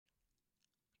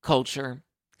Culture,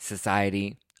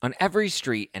 society, on every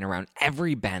street and around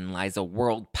every bend lies a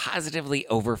world positively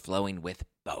overflowing with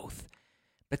both.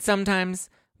 But sometimes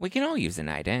we can all use a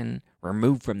night in,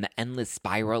 removed from the endless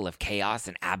spiral of chaos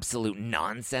and absolute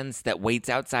nonsense that waits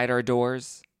outside our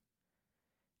doors.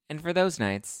 And for those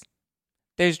nights,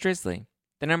 there's Drizzly,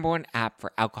 the #1 app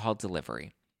for alcohol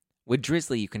delivery. With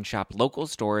Drizzly, you can shop local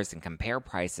stores and compare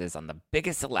prices on the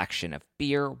biggest selection of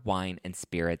beer, wine, and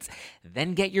spirits,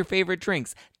 then get your favorite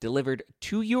drinks delivered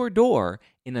to your door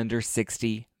in under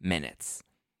 60 minutes.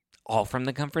 All from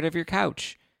the comfort of your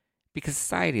couch. Because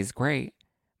society is great,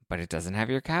 but it doesn't have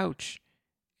your couch.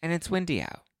 And it's windy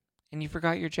out. And you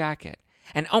forgot your jacket.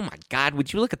 And oh my God,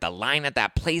 would you look at the line at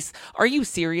that place? Are you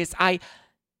serious?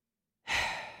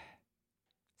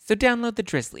 So download the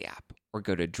Drizzly app or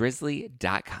go to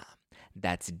drizzly.com.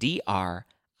 That's DRIZLY.com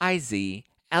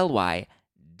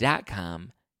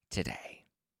today.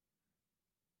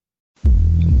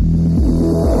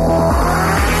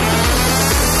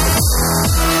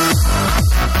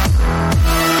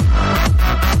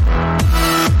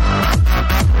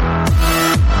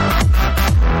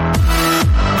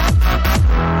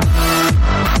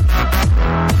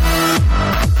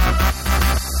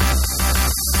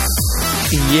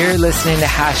 You're listening to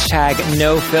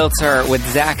 #NoFilter with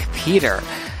Zach Peter.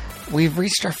 We've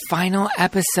reached our final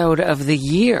episode of the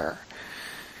year.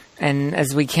 And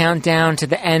as we count down to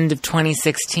the end of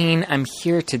 2016, I'm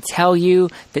here to tell you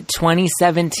that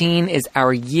 2017 is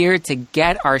our year to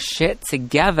get our shit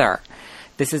together.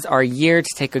 This is our year to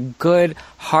take a good,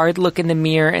 hard look in the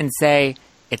mirror and say,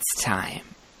 it's time.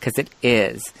 Because it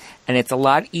is. And it's a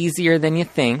lot easier than you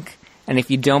think. And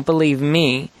if you don't believe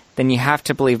me, then you have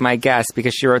to believe my guest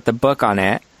because she wrote the book on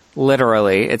it.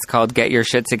 Literally, it's called Get Your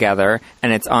Shit Together,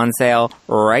 and it's on sale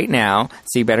right now,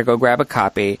 so you better go grab a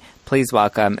copy. Please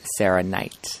welcome Sarah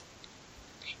Knight.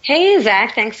 Hey,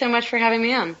 Zach. Thanks so much for having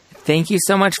me on. Thank you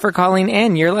so much for calling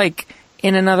in. You're like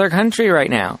in another country right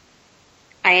now.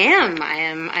 I am. I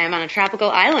am on a tropical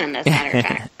island, as a matter of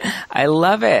fact. I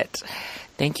love it.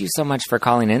 Thank you so much for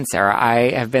calling in, Sarah.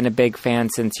 I have been a big fan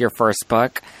since your first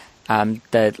book,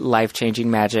 The Life-Changing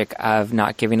Magic of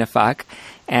Not Giving a Fuck.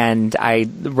 And I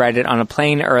read it on a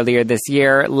plane earlier this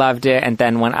year, loved it. And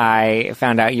then when I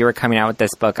found out you were coming out with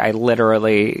this book, I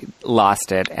literally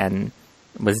lost it and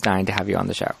was dying to have you on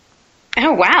the show.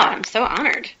 Oh, wow. I'm so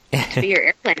honored to be your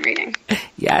airplane reading.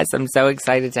 Yes, I'm so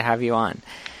excited to have you on.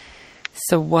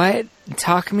 So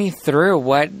talk me through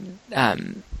what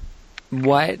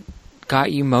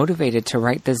got you motivated to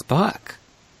write this book?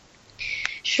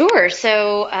 Sure.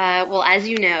 So, as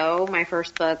you know, my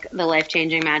first book, The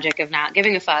Life-Changing Magic of Not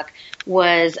Giving a Fuck,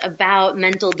 was about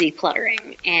mental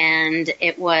decluttering. And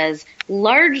it was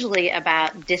largely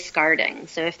about discarding.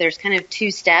 So if there's kind of two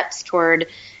steps toward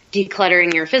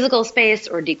decluttering your physical space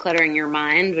or decluttering your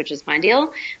mind, which is my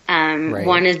deal, right.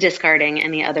 One is discarding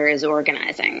and the other is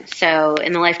organizing. So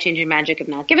in The Life-Changing Magic of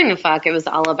Not Giving a Fuck, it was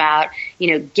all about,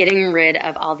 getting rid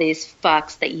of all these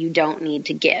fucks that you don't need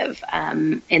to give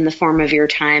in the form of your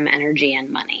time, energy,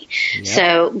 and money. Yep.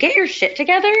 So Get Your Shit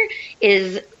Together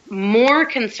is more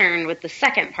concerned with the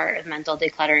second part of mental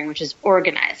decluttering, which is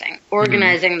organizing.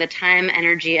 Organizing the time,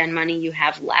 energy, and money you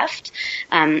have left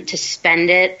to spend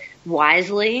it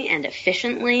wisely and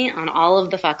efficiently on all of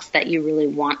the fucks that you really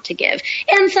want to give,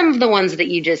 and some of the ones that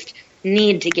you just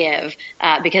need to give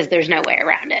because there's no way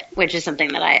around it, which is something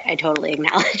that I totally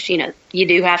acknowledge. You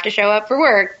do have to show up for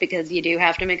work because you do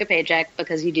have to make a paycheck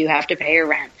because you do have to pay your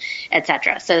rent,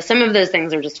 etc. So some of those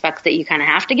things are just fucks that you kind of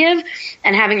have to give,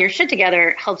 and having your shit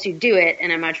together helps you do it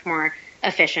in a much more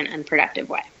efficient and productive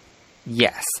way.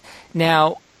 Yes.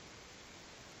 Now,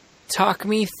 talk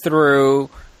me through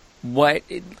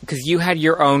because you had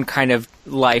your own kind of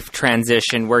life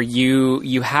transition where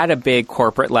you had a big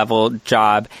corporate level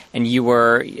job and you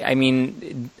were,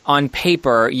 on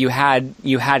paper you had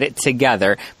it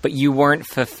together, but you weren't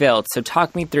fulfilled. So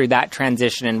talk me through that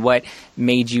transition and what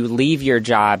made you leave your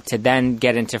job to then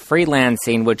get into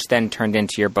freelancing, which then turned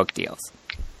into your book deals.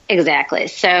 Exactly.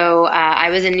 So I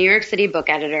was a New York City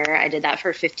book editor. I did that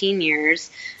for 15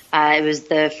 years. It was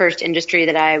the first industry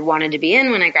that I wanted to be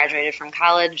in when I graduated from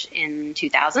college in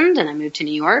 2000, and I moved to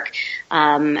New York.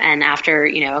 And after,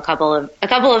 a couple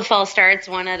of false starts,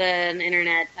 one at an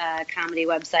internet comedy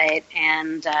website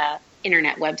and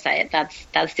internet website.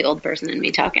 That's the old person in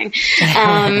me talking.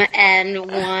 And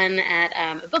one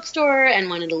at a bookstore and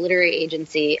one at a literary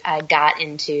agency. I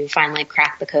finally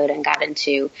cracked the code and got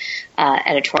into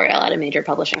editorial at a major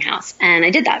publishing house. And I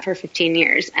did that for 15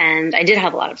 years. And I did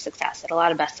have a lot of success, had a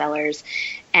lot of bestsellers.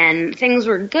 And things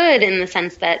were good in the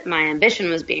sense that my ambition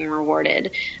was being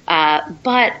rewarded.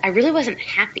 But I really wasn't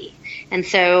happy. And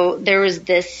so there was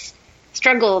this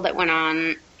struggle that went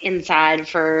on inside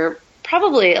for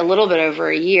probably a little bit over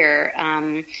a year,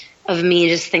 of me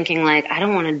just thinking like, I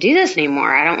don't want to do this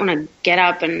anymore. I don't want to get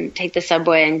up and take the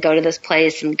subway and go to this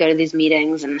place and go to these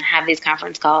meetings and have these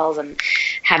conference calls and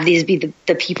have these be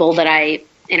the people that I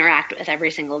interact with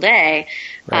every single day.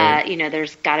 Right.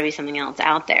 There's got to be something else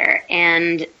out there.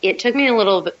 And it took me a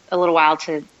little while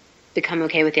to become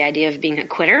okay with the idea of being a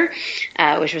quitter,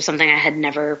 which was something I had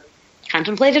never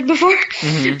contemplated before.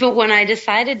 Mm-hmm. But when I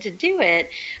decided to do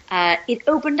it, it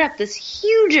opened up this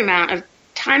huge amount of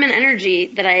time and energy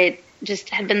that I just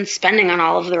had been spending on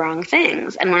all of the wrong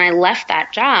things. And when I left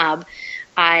that job,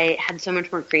 I had so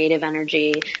much more creative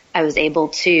energy. I was able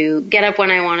to get up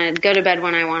when I wanted, go to bed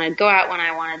when I wanted, go out when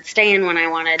I wanted, stay in when I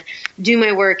wanted, do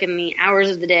my work in the hours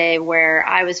of the day where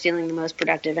I was feeling the most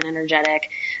productive and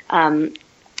energetic.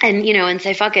 And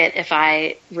say fuck it if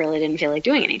I really didn't feel like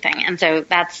doing anything. And so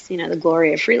that's, the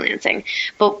glory of freelancing.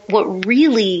 But what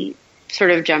really sort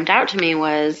of jumped out to me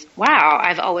was, wow,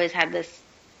 I've always had this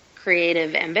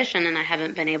creative ambition and I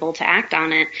haven't been able to act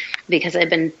on it because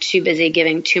I've been too busy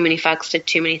giving too many fucks to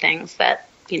too many things that,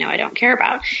 I don't care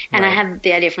about. And right. I had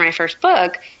the idea for my first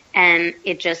book and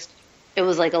it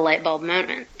was like a light bulb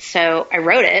moment. So I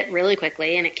wrote it really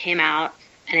quickly and it came out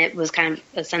and it was kind of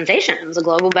a sensation. It was a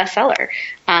global bestseller.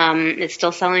 It's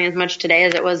still selling as much today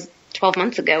as it was 12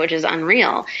 months ago, which is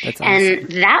unreal. That's awesome.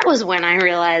 And that was when I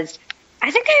realized I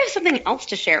think I have something else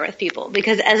to share with people,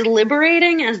 because as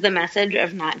liberating as the message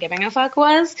of not giving a fuck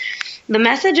was, the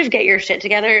message of get your shit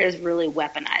together is really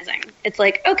weaponizing. It's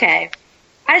like, okay,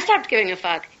 I stopped giving a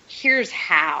fuck. Here's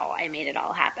how I made it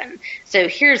all happen. So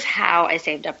here's how I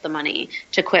saved up the money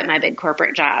to quit my big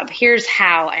corporate job. Here's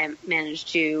how I managed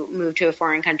to move to a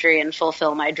foreign country and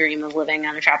fulfill my dream of living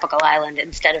on a tropical island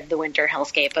instead of the winter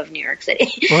hellscape of New York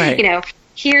City. Right.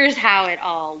 Here's how it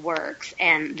all works.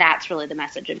 And that's really the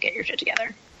message of get your shit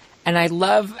together. And I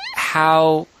love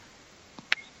how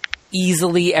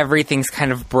easily everything's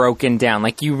kind of broken down.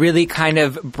 Like, you really kind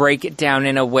of break it down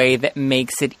in a way that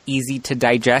makes it easy to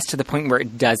digest to the point where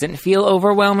it doesn't feel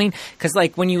overwhelming. Because,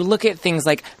 like, when you look at things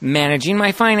like managing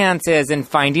my finances and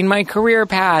finding my career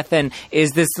path and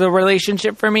is this the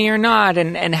relationship for me or not,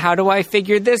 and how do I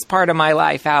figure this part of my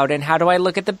life out, and how do I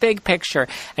look at the big picture,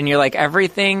 and you're like,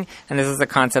 everything, and this is a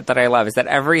concept that I love, is that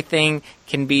everything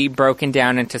can be broken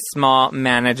down into small,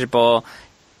 manageable,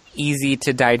 easy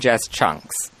to digest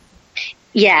chunks.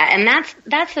 Yeah, and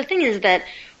that's the thing, is that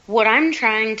what I'm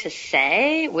trying to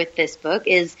say with this book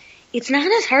is it's not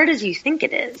as hard as you think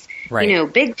it is.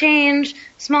 Right. Big change,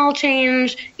 small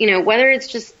change, whether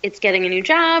it's getting a new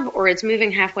job or it's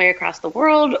moving halfway across the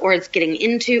world or it's getting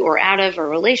into or out of a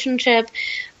relationship.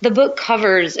 The book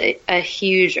covers a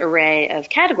huge array of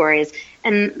categories.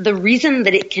 And the reason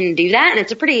that it can do that, and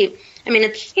it's a pretty,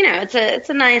 it's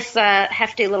a nice,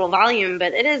 hefty little volume,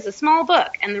 but it is a small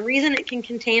book. And the reason it can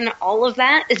contain all of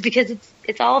that is because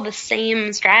it's all the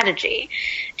same strategy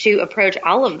to approach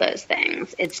all of those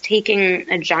things. It's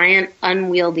taking a giant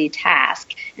unwieldy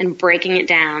task and breaking it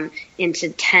down into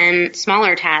 10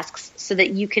 smaller tasks so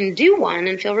that you can do one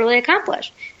and feel really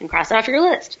accomplished and cross it off your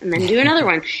list and then do another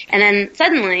one. And then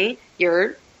suddenly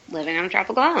you're living on a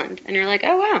tropical island and you're like,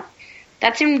 oh, wow.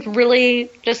 That seemed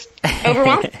really just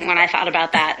overwhelming when I thought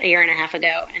about that a year and a half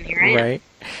ago, and here I am. Right.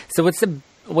 So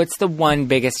what's the one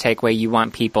biggest takeaway you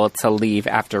want people to leave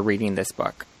after reading this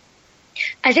book?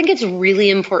 I think it's really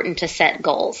important to set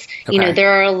goals. Okay.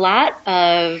 There are a lot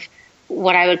of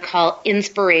what I would call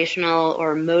inspirational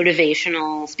or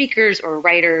motivational speakers or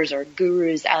writers or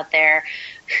gurus out there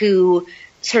who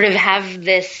sort of have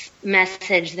this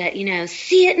message that,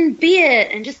 see it and be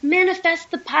it and just manifest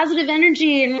the positive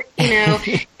energy and,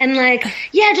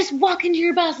 and just walk into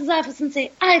your boss's office and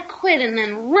say, I quit, and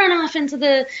then run off into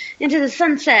the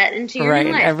sunset, into your right,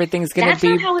 life. And everything's going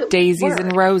to be daisies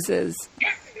and roses.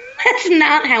 That's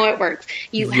not how it works.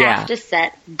 You have to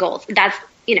set goals. That's,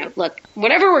 look,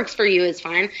 whatever works for you is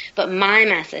fine. But my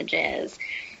message is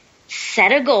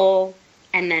set a goal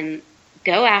and then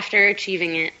go after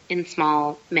achieving it in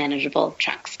small, manageable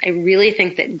chunks. I really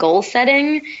think that goal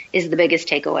setting is the biggest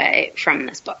takeaway from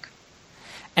this book.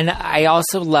 And I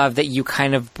also love that you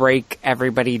kind of break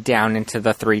everybody down into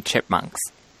the 3 chipmunks.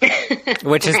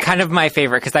 which is kind of my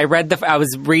favorite because I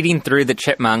was reading through the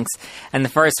Chipmunks, and the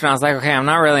first one I was like, okay, I'm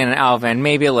not really an Alvin,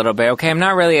 maybe a little bit. Okay, I'm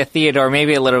not really a Theodore,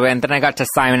 maybe a little bit. And then I got to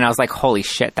Simon, and I was like, holy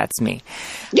shit, that's me.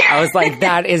 I was like,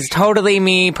 that is totally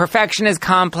me. Perfection is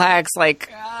complex, like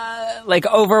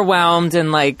overwhelmed,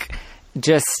 and like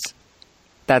just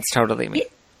that's totally me.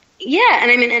 Yeah, and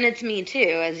I mean, and it's me too,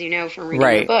 as you know from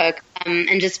reading the book.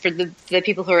 And just for the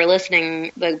people who are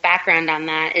listening, the background on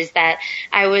that is that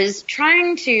I was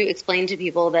trying to explain to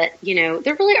people that, you know,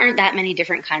 there really aren't that many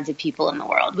different kinds of people in the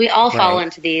world. We all fall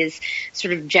into these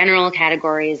sort of general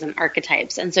categories and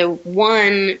archetypes. And so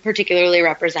one particularly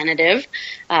representative,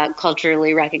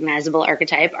 culturally recognizable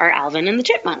archetype are Alvin and the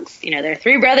Chipmunks. You know, they're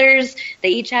three brothers. They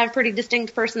each have pretty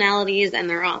distinct personalities, and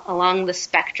they're all along the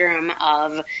spectrum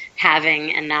of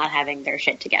having and not having their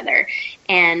shit together.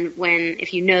 And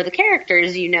if you know the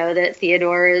characters, you know that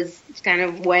Theodore is kind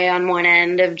of way on one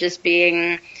end of just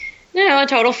being, you know, a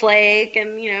total flake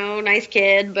and, you know, nice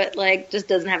kid, but like just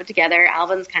doesn't have it together.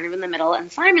 Alvin's kind of in the middle,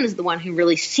 and Simon is the one who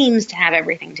really seems to have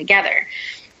everything together.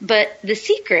 But the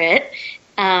secret,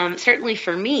 certainly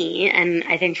for me, and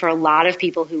I think for a lot of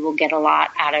people who will get a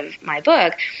lot out of my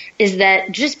book, is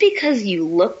that just because you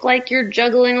look like you're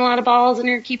juggling a lot of balls and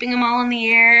you're keeping them all in the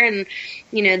air, and,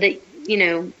 you know, that, you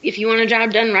know, if you want a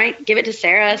job done right, give it to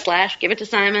Sarah / give it to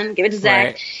Simon, give it to Zach.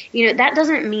 Right. You know, that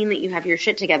doesn't mean that you have your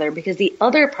shit together, because the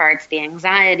other parts, the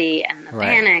anxiety and the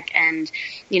panic and,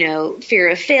 you know, fear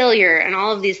of failure and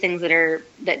all of these things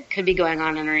that could be going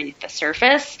on underneath the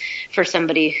surface for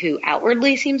somebody who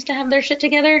outwardly seems to have their shit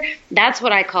together, that's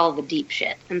what I call the deep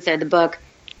shit. And so the book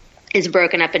is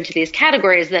broken up into these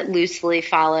categories that loosely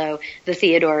follow the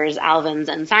Theodores, Alvins,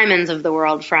 and Simons of the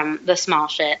world, from the small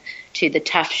shit to the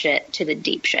tough shit to the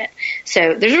deep shit.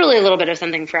 So there's really a little bit of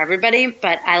something for everybody,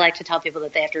 but I like to tell people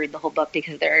that they have to read the whole book,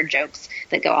 because there are jokes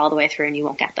that go all the way through and you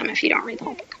won't get them if you don't read the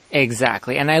whole book.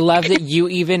 Exactly. And I love that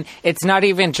it's not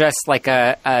even just like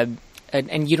and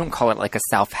you don't call it like a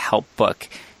self-help book.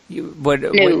 What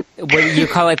you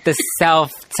call it, the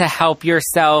self to help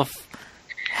yourself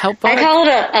help book? I call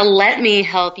it a let me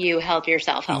help you help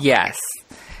yourself help. Yes.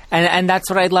 And that's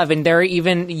what I love. And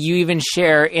you even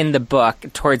share in the book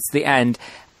towards the end,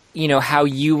 you know, how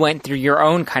you went through your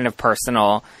own kind of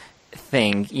personal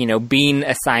thing, you know, being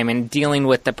a Simon, dealing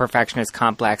with the perfectionist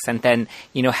complex, and then,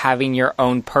 you know, having your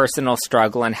own personal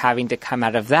struggle and having to come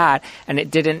out of that. And you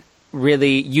didn't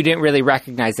really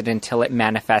recognize it until it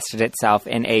manifested itself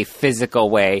in a physical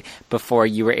way before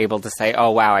you were able to say,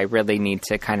 oh, wow, I really need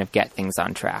to kind of get things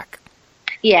on track.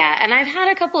 Yeah, and I've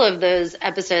had a couple of those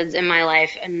episodes in my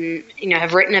life, and, you know,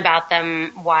 have written about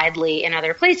them widely in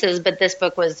other places, but this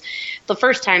book was the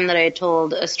first time that I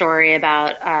told a story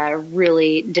about a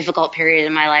really difficult period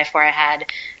in my life where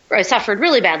I suffered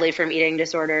really badly from eating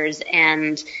disorders,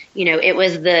 and, you know, it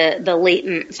was the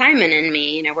latent Simon in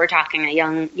me. You know, we're talking a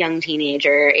young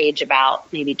teenager, age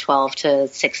about maybe 12 to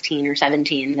 16 or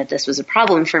 17, that this was a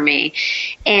problem for me.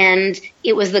 And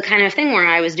it was the kind of thing where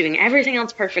I was doing everything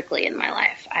else perfectly in my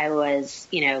life. I was,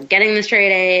 you know, getting the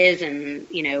straight A's and,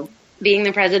 you know, being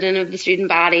the president of the student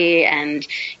body and,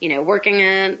 you know, working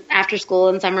an after school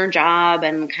and summer job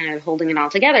and kind of holding it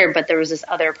all together. But there was this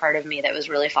other part of me that was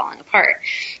really falling apart.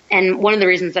 And one of the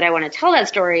reasons that I want to tell that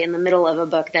story in the middle of a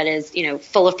book that is, you know,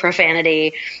 full of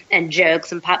profanity and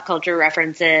jokes and pop culture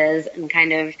references and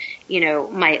kind of, you know,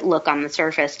 might look on the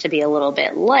surface to be a little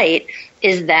bit light,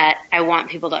 is that I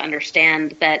want people to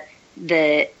understand that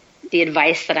the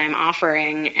advice that I'm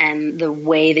offering and the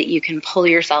way that you can pull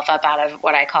yourself up out of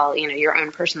what I call, you know, your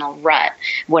own personal rut,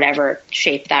 whatever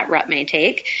shape that rut may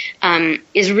take,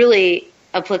 is really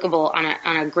applicable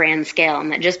on a grand scale.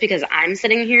 And that just because I'm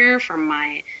sitting here from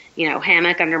my, you know,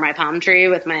 hammock under my palm tree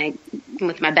with my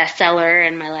bestseller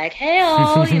and my like, hey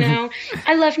all, you know,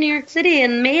 I left New York City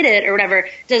and made it or whatever,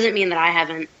 doesn't mean that I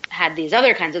haven't had these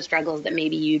other kinds of struggles that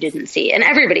maybe you didn't see. And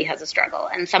everybody has a struggle.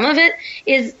 And some of it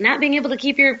is not being able to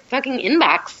keep your fucking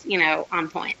inbox, you know, on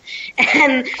point.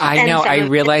 And I know. I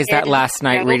realized that last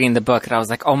night reading the book, and I was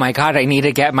like, oh my God, I need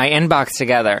to get my inbox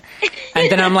together. And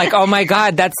then I'm like, oh my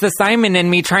God, that's the Simon in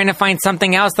me trying to find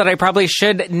something else that I probably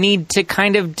should need to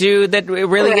kind of do that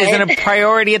really isn't a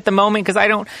priority at the moment, because I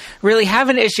don't really have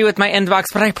an issue with my inbox,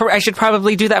 but I should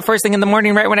probably do that first thing in the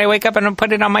morning right when I wake up and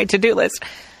put it on my to-do list.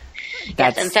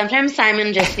 Yes, and sometimes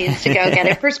Simon just needs to go get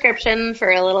a prescription for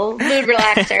a little mood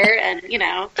relaxer and, you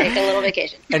know, take a little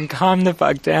vacation. And calm the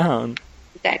fuck down.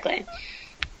 Exactly.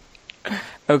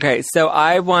 Okay, so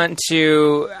I want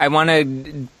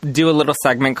to do a little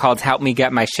segment called Help Me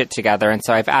Get My Shit Together. And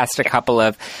so I've asked a couple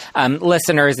of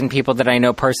listeners and people that I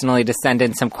know personally to send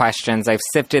in some questions. I've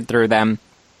sifted through them.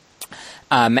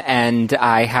 And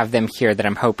I have them here that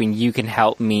I'm hoping you can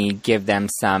help me give them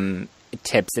some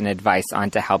tips and advice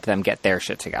on to help them get their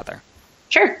shit together.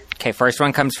 Sure. Okay, first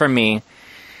one comes from me,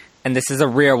 and this is a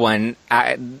real one,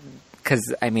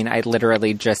 because, I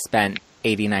literally just spent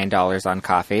 $89 on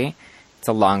coffee. It's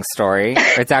a long story.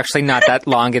 It's actually not that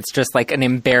long. It's just like an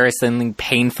embarrassingly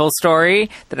painful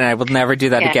story that I will never do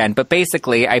that again. But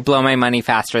basically, I blow my money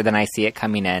faster than I see it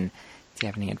coming in. Do you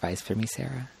have any advice for me,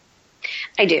 Sarah?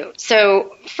 I do.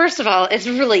 So first of all, it's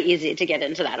really easy to get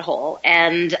into that hole,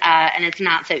 and it's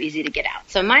not so easy to get out.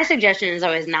 So my suggestion is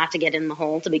always not to get in the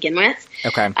hole to begin with.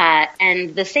 Okay.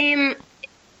 And the same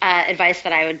advice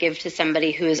that I would give to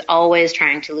somebody who is always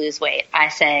trying to lose weight, I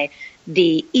say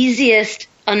the easiest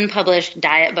unpublished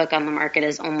diet book on the market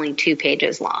is only 2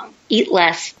 pages long. Eat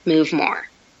less, move more.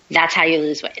 That's how you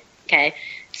lose weight. Okay.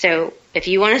 So if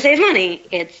you want to save money,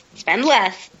 it's spend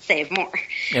less, save more.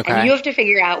 Okay. And you have to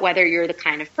figure out whether you're the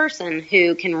kind of person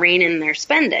who can rein in their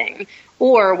spending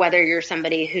or whether you're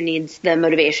somebody who needs the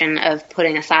motivation of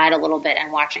putting aside a little bit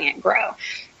and watching it grow.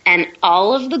 And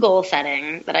all of the goal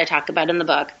setting that I talk about in the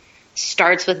book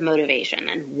starts with motivation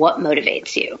and what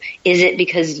motivates you. Is it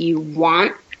because you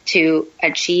want to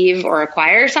achieve or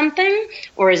acquire something,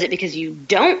 or is it because you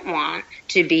don't want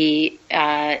to be,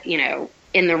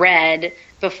 in the red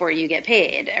before you get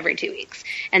paid every 2 weeks?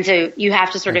 And so you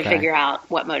have to sort of figure out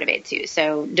what motivates you.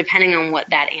 So depending on what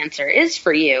that answer is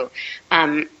for you,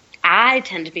 I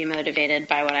tend to be motivated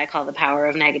by what I call the power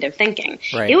of negative thinking.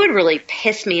 Right. It would really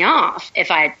piss me off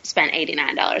if I spent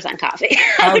 $89 on coffee.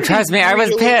 Oh, trust me, I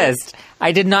was pissed.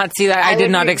 I did not see that. I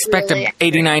did not expect an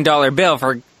 $89 bill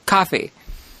for coffee.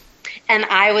 And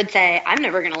I would say, I'm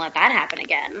never going to let that happen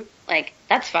again. Like,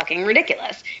 that's fucking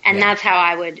ridiculous. And that's how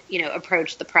I would,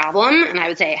 approach the problem. And I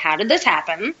would say, how did this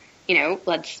happen? I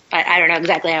don't know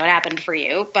exactly how it happened for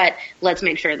you, but let's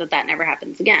make sure that never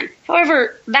happens again.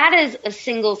 However, that is a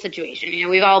single situation.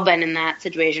 We've all been in that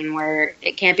situation where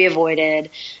it can't be avoided.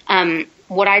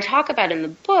 What I talk about in the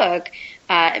book,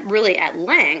 really at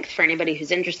length for anybody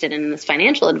who's interested in this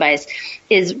financial advice,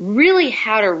 is really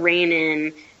how to rein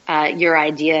in your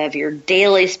idea of your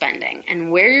daily spending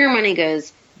and where your money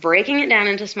goes, breaking it down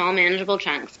into small manageable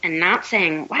chunks and not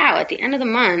saying, wow, at the end of the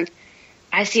month,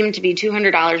 I seem to be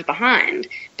 $200 behind,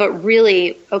 but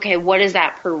really, okay, what is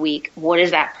that per week? What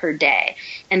is that per day?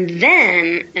 And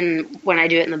then, and when I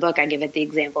do it in the book, I give it the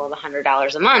example of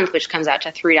 $100 a month, which comes out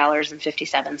to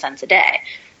 $3.57 a day.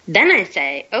 Then I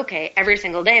say, okay, every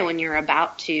single day when you're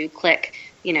about to click,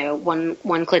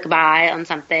 one click buy on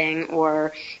something,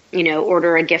 or,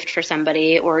 order a gift for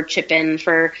somebody, or chip in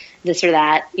for this or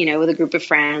that, with a group of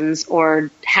friends,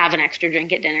 or have an extra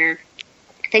drink at dinner,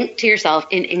 think to yourself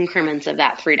in increments of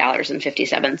that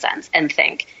 $3.57 and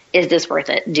think, is this worth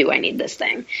it? Do I need this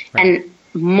thing? Right. And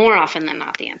more often than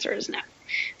not, the answer is no.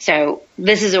 So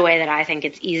this is a way that I think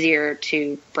it's easier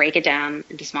to break it down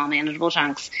into small manageable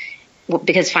chunks,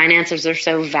 because finances are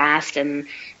so vast, and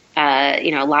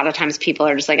a lot of times people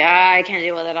are just like, I can't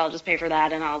deal with it. I'll just pay for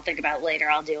that and I'll think about it later.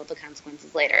 I'll deal with the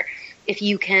consequences later. If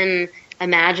you can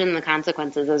imagine the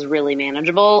consequences as really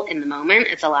manageable in the moment,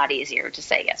 it's a lot easier to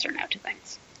say yes or no to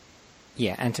things.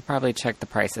 Yeah, and to probably check the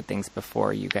price of things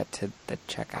before you get to the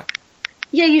checkout.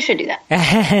 Yeah, you should do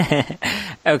that.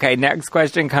 Okay, next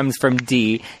question comes from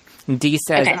D. D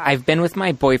says, okay. I've been with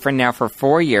my boyfriend now for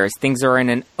 4 years. Things are in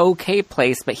an okay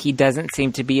place, but he doesn't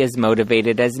seem to be as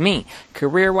motivated as me.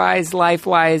 Career-wise,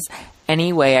 life-wise,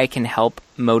 any way I can help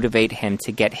motivate him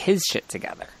to get his shit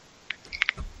together.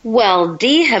 Well,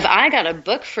 Dee, have I got a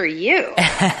book for you?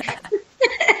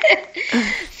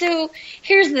 So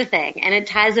here's the thing, and it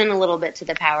ties in a little bit to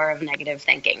the power of negative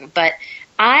thinking. But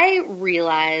I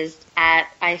realized at,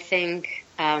 I think,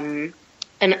 an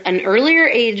earlier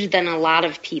age than a lot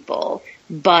of people,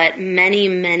 but many,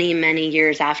 many, many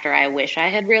years after I wish I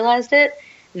had realized it,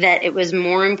 that it was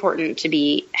more important to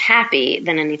be happy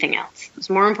than anything else. It was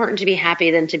more important to be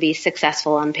happy than to be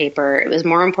successful on paper. It was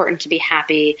more important to be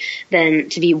happy than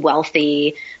to be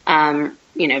wealthy,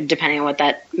 depending on what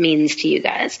that means to you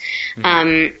guys.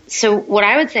 Mm-hmm. So what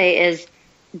I would say is,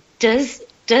 does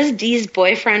Dee's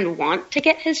boyfriend want to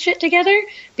get his shit together?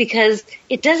 Because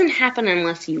it doesn't happen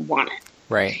unless you want it.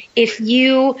 Right. If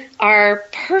you are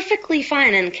perfectly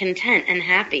fine and content and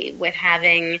happy with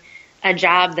having a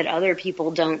job that other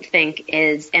people don't think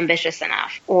is ambitious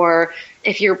enough, or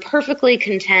if you're perfectly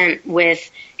content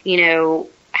with,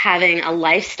 having a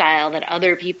lifestyle that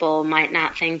other people might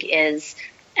not think is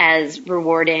as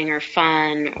rewarding or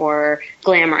fun or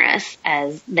glamorous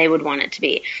as they would want it to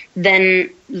be, then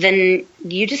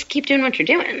you just keep doing what you're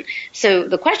doing. So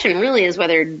the question really is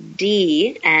whether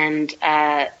Dee and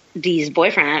Dee's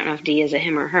boyfriend, I don't know if Dee is a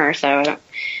him or her, so I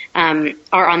don't,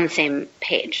 are on the same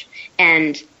page.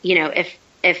 And, you know,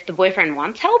 if the boyfriend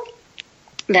wants help,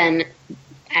 then,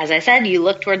 as I said, you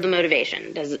look toward the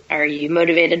motivation. Are you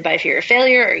motivated by fear of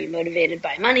failure? Are you motivated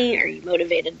by money? Are you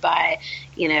motivated by,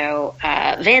 you know,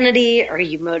 vanity? Are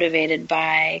you motivated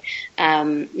by,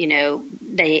 you know,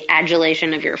 the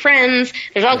adulation of your friends?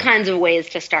 There's all kinds of ways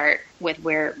to start with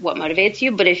what motivates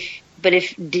you. But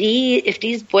if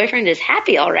Dee's boyfriend is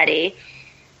happy already,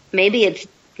 maybe it's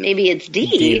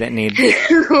Dee that needs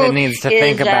to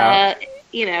think about,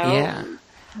 you know,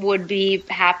 would be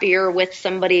happier with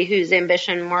somebody whose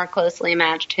ambition more closely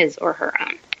matched his or her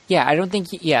own. Yeah, I don't think.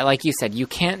 Yeah, like you said, you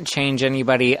can't change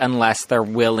anybody unless they're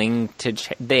willing to.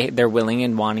 They're willing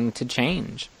and wanting to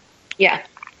change. Yeah,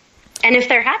 and if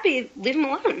they're happy, leave them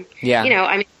alone. Yeah, you know,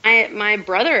 I mean, my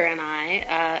brother and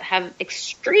I have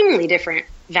extremely different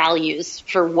values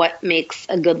for what makes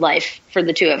a good life for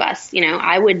the two of us. You know,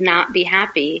 I would not be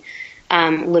happy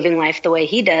living life the way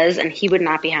he does, and he would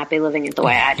not be happy living it the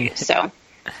way I do. So.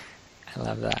 I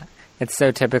love that. It's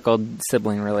so typical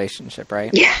sibling relationship,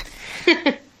 right? Yeah.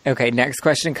 Okay, next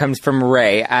question comes from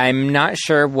Ray. I'm not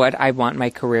sure what I want my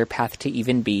career path to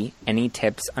even be. Any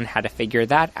tips on how to figure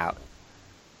that out?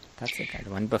 That's a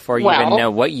good one. Before you even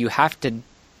know what you have to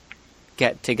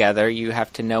get together, you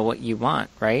have to know what you want,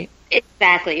 right?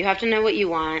 Exactly. You have to know what you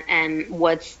want and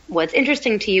what's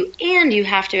interesting to you, and you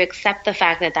have to accept the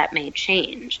fact that may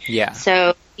change. Yeah.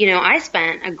 So, you know, I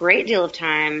spent a great deal of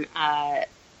time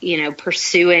you know,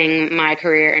 pursuing my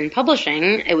career in publishing.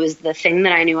 It was the thing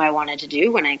that I knew I wanted to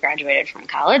do when I graduated from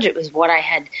college. It was what I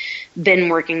had been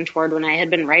working toward when I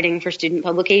had been writing for student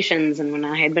publications and when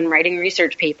I had been writing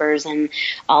research papers, and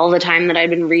all the time that I'd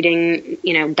been reading,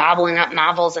 you know, gobbling up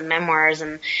novels and memoirs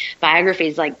and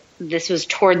biographies. Like, this was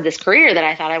toward this career that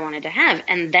I thought I wanted to have.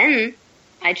 And then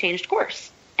I changed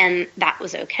course, and that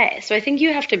was okay. So I think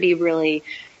you have to be really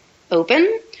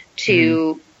open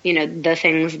to you know, the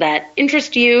things that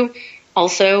interest you.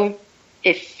 Also,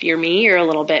 if you're me, you're a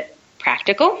little bit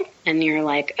practical and you're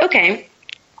like, okay,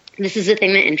 this is a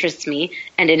thing that interests me,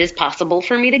 and it is possible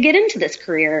for me to get into this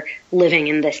career living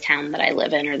in this town that I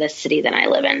live in or this city that I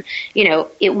live in. You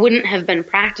know, it wouldn't have been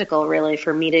practical really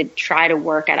for me to try to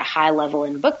work at a high level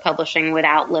in book publishing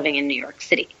without living in New York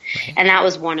City. Right. And that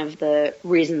was one of the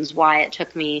reasons why it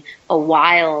took me a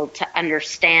while to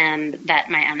understand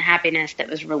that my unhappiness that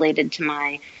was related to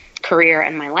my career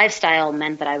and my lifestyle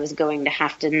meant that I was going to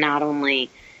have to not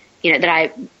only, you know,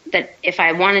 that if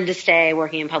I wanted to stay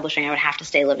working in publishing, I would have to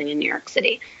stay living in New York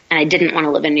City. And I didn't want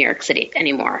to live in New York City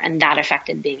anymore. And that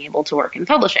affected being able to work in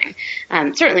publishing.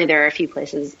 Certainly there are a few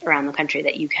places around the country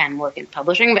that you can work in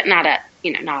publishing, but not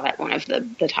at one of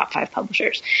the top 5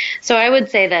 publishers. So I would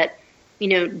say that, you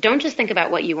know, don't just think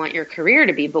about what you want your career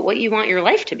to be, but what you want your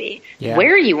life to be,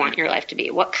 where you want your life to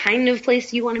be, what kind of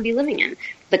place you want to be living in,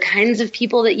 the kinds of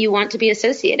people that you want to be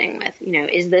associating with. You know,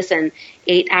 is this an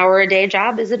 8-hour-a-day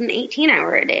job? Is it an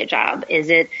 18-hour-a-day job?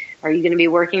 Are you going to be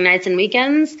working nights and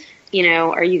weekends? You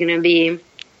know, do you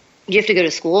have to go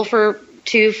to school for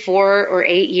 2, 4, or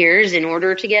 8 years in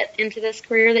order to get into this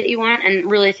career that you want?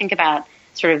 And really think about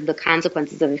sort of the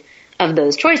consequences of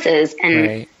those choices. And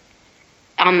right.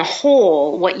 On the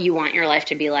whole, what you want your life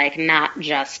to be like, not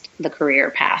just the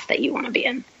career path that you want to be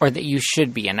in. Or that you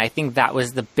should be in. I think that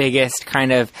was the biggest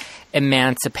kind of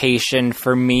emancipation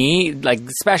for me, like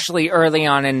especially early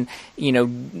on in, you know,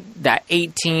 that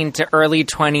 18 to early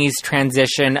 20s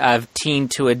transition of teen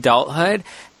to adulthood.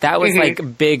 That was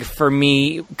like big for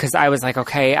me because I was like,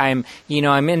 okay, I'm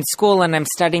in school and I'm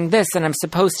studying this and I'm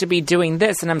supposed to be doing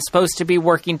this and I'm supposed to be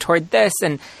working toward this.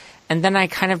 And then I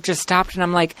kind of just stopped and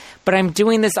I'm like, but I'm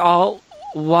doing this all,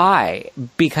 why?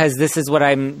 Because this is what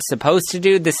I'm supposed to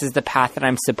do. This is the path that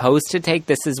I'm supposed to take.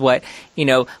 This is what, you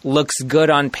know, looks good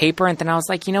on paper. And then I was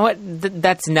like, you know what?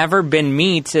 That's never been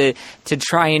me to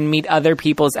try and meet other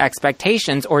people's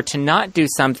expectations or to not do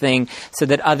something so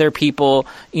that other people,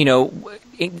 you know,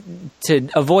 to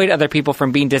avoid other people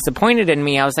from being disappointed in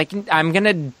me. I was like, I'm going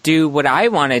to do what I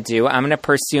want to do. I'm going to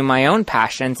pursue my own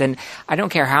passions, and I don't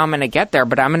care how I'm going to get there,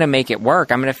 but I'm going to make it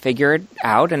work. I'm going to figure it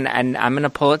out, and I'm going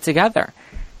to pull it together.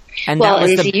 And that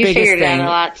was the biggest thing. You figured it out a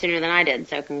lot sooner than I did,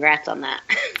 so congrats on that.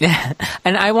 Yeah.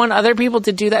 And I want other people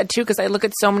to do that too, because I look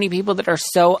at so many people that are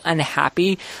so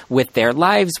unhappy with their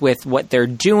lives, with what they're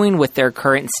doing, with their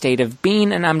current state of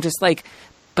being, and I'm just like,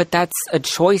 but that's a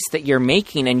choice that you're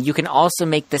making, and you can also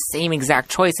make the same exact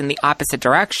choice in the opposite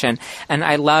direction. And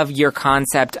I love your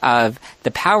concept of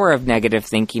the power of negative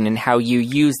thinking and how you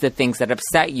use the things that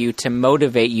upset you to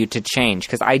motivate you to change,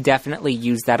 because I definitely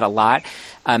use that a lot,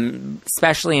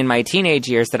 especially in my teenage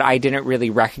years, that I didn't really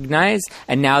recognize.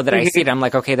 And now that I see it, I'm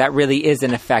like, okay, that really is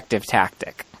an effective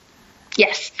tactic.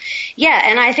 Yes. Yeah.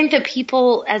 And I think that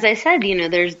people, as I said,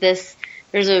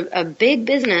 there's a big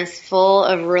business full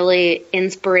of really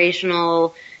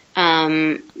inspirational,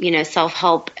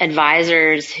 self-help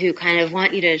advisors who kind of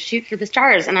want you to shoot for the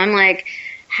stars. And I'm like,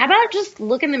 how about just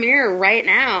look in the mirror right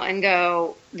now and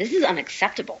go, this is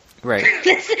unacceptable. Right.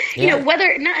 And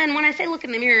when I say look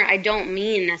in the mirror, I don't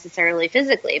mean necessarily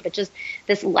physically, but just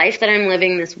this life that I'm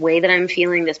living, this way that I'm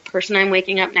feeling, this person I'm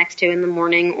waking up next to in the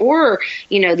morning, or,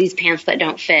 these pants that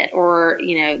don't fit, or,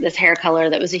 this hair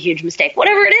color that was a huge mistake,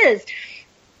 whatever it is.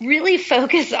 Really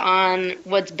focus on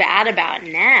what's bad about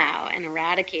now and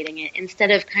eradicating it, instead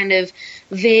of kind of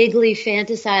vaguely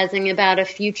fantasizing about a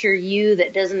future you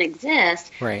that doesn't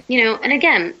exist. Right. And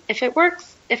again, if it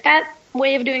works, if that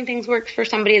way of doing things works for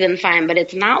somebody, then fine, but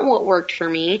it's not what worked for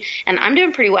me, and I'm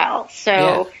doing pretty well.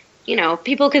 So,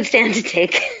 people could stand to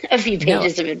take a few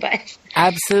pages of advice.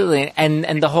 Absolutely.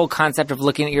 And the whole concept of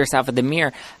looking at yourself in the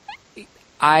mirror,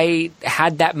 I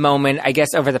had that moment, I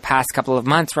guess, over the past couple of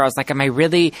months where I was like, am I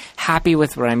really happy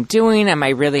with what I'm doing? Am I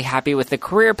really happy with the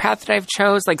career path that I've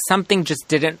chose? Like, something just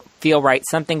didn't feel right.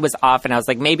 Something was off. And I was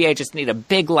like, maybe I just need a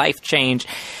big life change.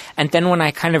 And then when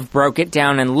I kind of broke it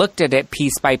down and looked at it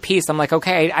piece by piece, I'm like,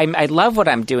 okay, I love what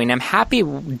I'm doing. I'm happy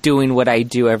doing what I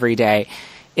do every day.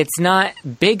 It's not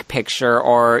big picture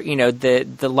or,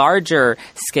 the larger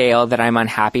scale that I'm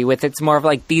unhappy with. It's more of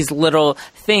like these little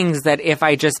things that if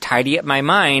I just tidy up my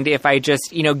mind, if I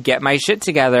just, get my shit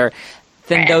together,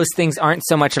 then those things aren't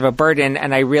so much of a burden.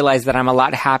 And I realize that I'm a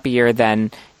lot happier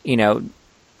than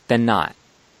not.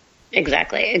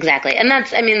 Exactly. And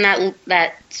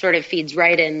that sort of feeds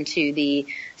right into the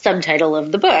subtitle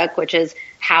of the book, which is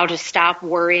how to stop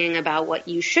worrying about what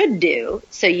you should do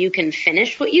so you can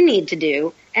finish what you need to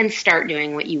do and start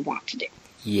doing what you want to do.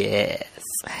 Yes.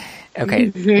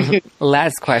 Okay.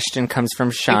 Last question comes from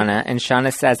Shauna, and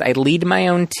Shauna says, I lead my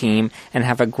own team and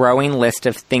have a growing list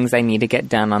of things I need to get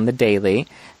done on the daily.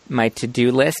 My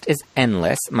to-do list is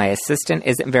endless. My assistant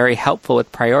isn't very helpful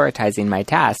with prioritizing my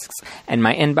tasks, and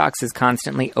my inbox is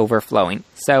constantly overflowing.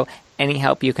 So any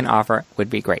help you can offer would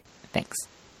be great. Thanks.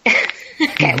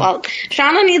 Okay, well,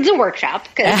 Shauna needs a workshop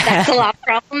because that's a lot of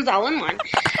problems all in one.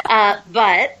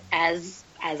 But as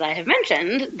I have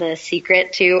mentioned, the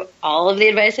secret to all of the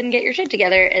advice and get your shit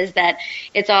together is that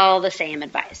it's all the same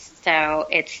advice. So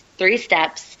it's 3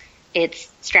 steps. It's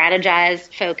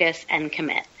strategize, focus, and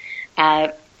commit.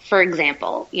 For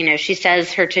example, she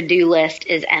says her to-do list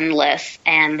is endless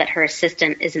and that her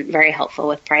assistant isn't very helpful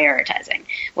with prioritizing.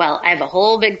 Well, I have a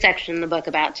whole big section in the book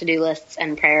about to-do lists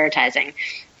and prioritizing.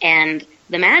 And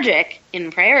the magic in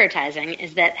prioritizing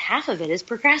is that half of it is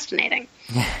procrastinating.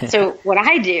 So what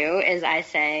I do is I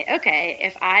say, okay,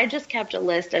 if I just kept a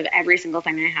list of every single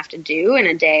thing I have to do in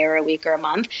a day or a week or a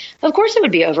month, of course it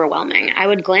would be overwhelming. I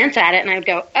would glance at it and I would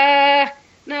go,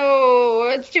 no,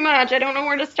 it's too much. I don't know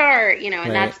where to start.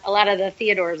 And that's a lot of the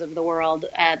Theodores of the world,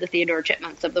 the Theodore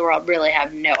Chipmunks of the world really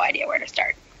have no idea where to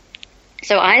start.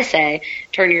 So I say,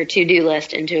 turn your to-do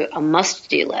list into a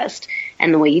must-do list.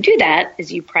 And the way you do that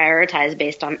is you prioritize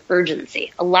based on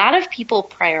urgency. A lot of people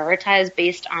prioritize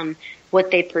based on what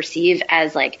they perceive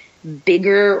as like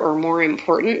bigger or more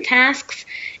important tasks.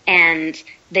 And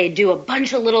they do a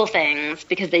bunch of little things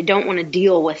because they don't want to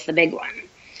deal with the big one.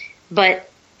 But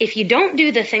if you don't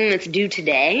do the thing that's due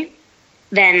today,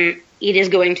 then it is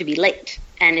going to be late.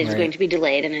 And it's going to be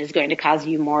delayed, and it is going to cause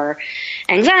you more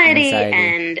anxiety,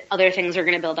 and other things are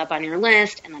going to build up on your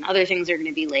list, and then other things are going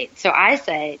to be late. So I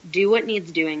say, do what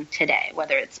needs doing today,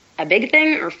 whether it's a big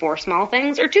thing or 4 small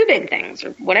things or 2 big things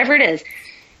or whatever it is.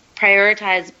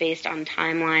 Prioritize based on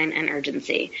timeline and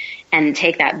urgency, and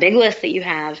take that big list that you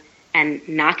have and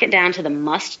knock it down to the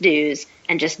must-dos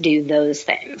and just do those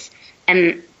things.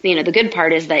 And, the good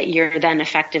part is that you're then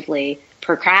effectively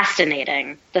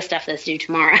procrastinating the stuff that's due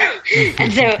tomorrow.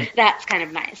 And so that's kind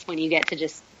of nice when you get to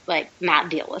just not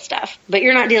deal with stuff, but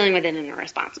you're not dealing with it in a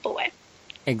responsible way.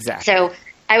 Exactly. So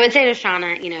I would say to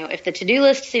Shauna, if the to-do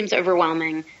list seems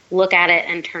overwhelming, look at it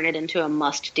and turn it into a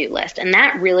must-do list. And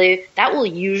that will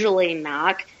usually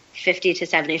knock 50 to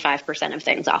 75% of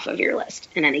things off of your list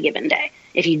in any given day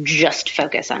if you just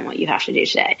focus on what you have to do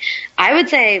today. I would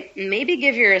say maybe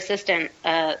give your assistant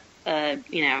a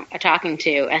talking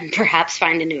to and perhaps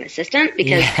find a new assistant,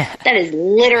 because that is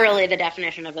literally the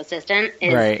definition of assistant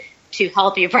is to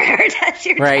help you prioritize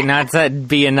your Right, time. not to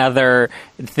be another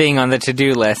thing on the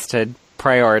to-do list to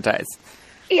prioritize.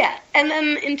 Yeah, and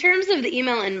then in terms of the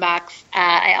email inbox,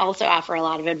 I also offer a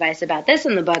lot of advice about this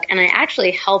in the book, and I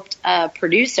actually helped a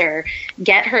producer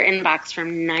get her inbox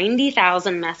from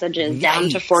 90,000 messages down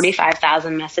to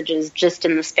 45,000 messages just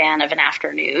in the span of an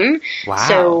afternoon. Wow.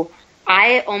 So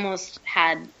I almost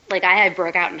had, I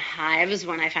broke out in hives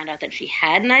when I found out that she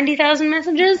had 90,000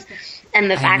 messages, and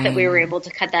the fact that we were able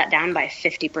to cut that down by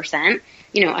 50%,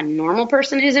 a normal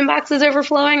person whose inbox is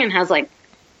overflowing and has 500.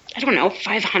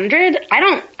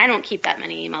 I don't keep that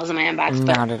many emails in my inbox,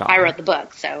 but Not at all. I wrote the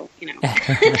book, so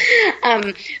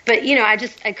but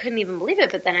I couldn't even believe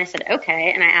it. But then I said,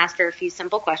 okay, and I asked her a few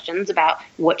simple questions about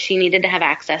what she needed to have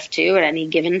access to at any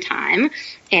given time,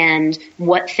 and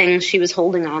what things she was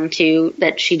holding on to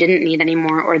that she didn't need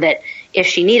anymore, or that if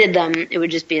she needed them, it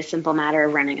would just be a simple matter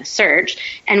of running a search.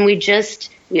 And we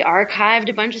archived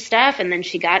a bunch of stuff, and then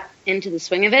she got into the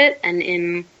swing of it, and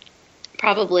in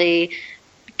probably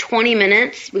 20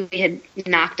 minutes, we had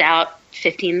knocked out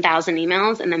 15,000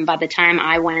 emails. And then by the time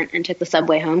I went and took the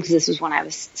subway home, because this was when I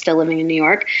was still living in New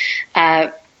York,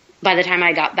 by the time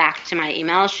I got back to my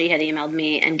email, she had emailed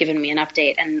me and given me an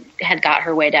update and had got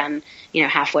her way down,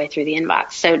 halfway through the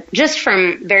inbox. So just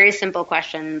from very simple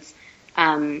questions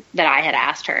that I had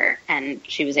asked her, and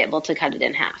she was able to cut it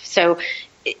in half. So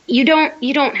you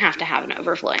don't have to have an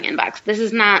overflowing inbox. This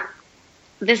is not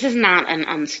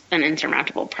an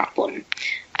insurmountable problem.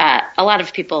 A lot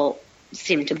of people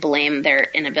seem to blame their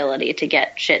inability to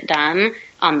get shit done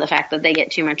on the fact that they get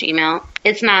too much email.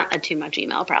 It's not a too much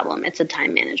email problem. It's a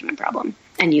time management problem,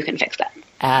 and you can fix that.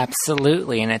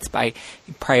 Absolutely, and it's by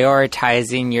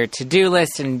prioritizing your to-do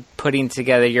list and putting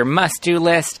together your must-do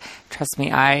list. Trust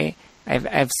me, I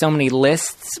have so many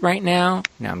lists right now.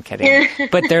 No, I'm kidding.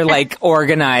 But they're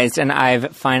organized, and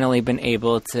I've finally been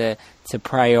able to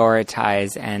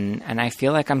prioritize, and I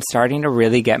feel like I'm starting to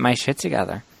really get my shit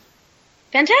together.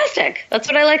 Fantastic. That's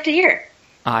what I like to hear.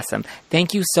 Awesome.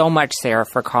 Thank you so much, Sarah,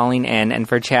 for calling in and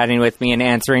for chatting with me and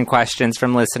answering questions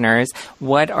from listeners.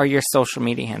 What are your social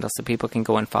media handles so people can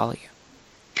go and follow you?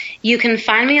 You can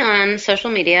find me on social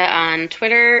media on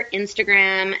Twitter,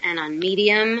 Instagram, and on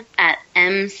Medium at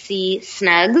MC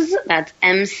Snugs. That's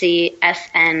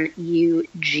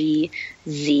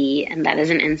MCSNUGZ, and that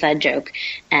is an inside joke.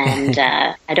 And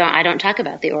I don't talk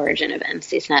about the origin of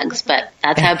MC Snugs, but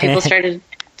that's how people started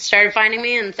finding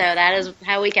me, and so that is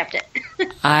how we kept it.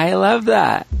 I love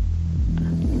that. Oh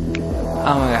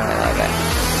my God, I love it.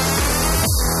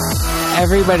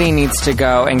 Everybody needs to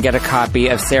go and get a copy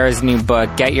of Sarah's new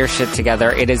book, Get Your Shit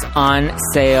Together. It is on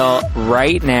sale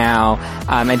right now.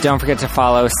 And don't forget to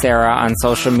follow Sarah on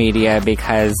social media,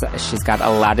 because she's got a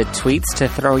lot of tweets to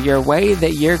throw your way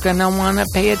that you're going to want to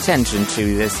pay attention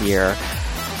to this year.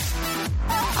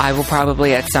 I will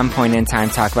probably at some point in time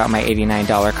talk about my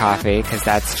 $89 coffee, because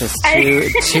that's just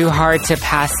too hard to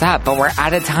pass up. But we're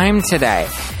out of time today.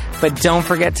 But don't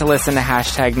forget to listen to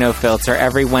 #NoFilter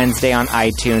every Wednesday on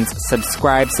iTunes.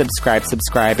 Subscribe.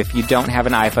 If you don't have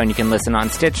an iPhone, you can listen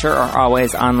on Stitcher or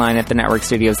always online at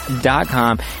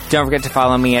thenetworkstudios.com. Don't forget to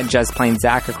follow me at Just Plain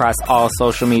Zach across all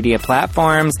social media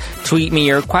platforms. Tweet me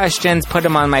your questions. Put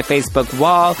them on my Facebook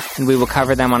wall, and we will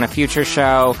cover them on a future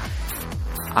show.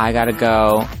 I gotta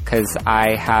go because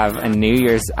I have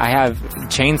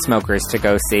Chainsmokers to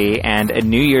go see and a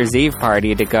New Year's Eve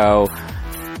party to go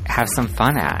have some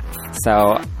fun at.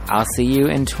 So I'll see you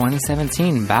in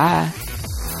 2017. Bye.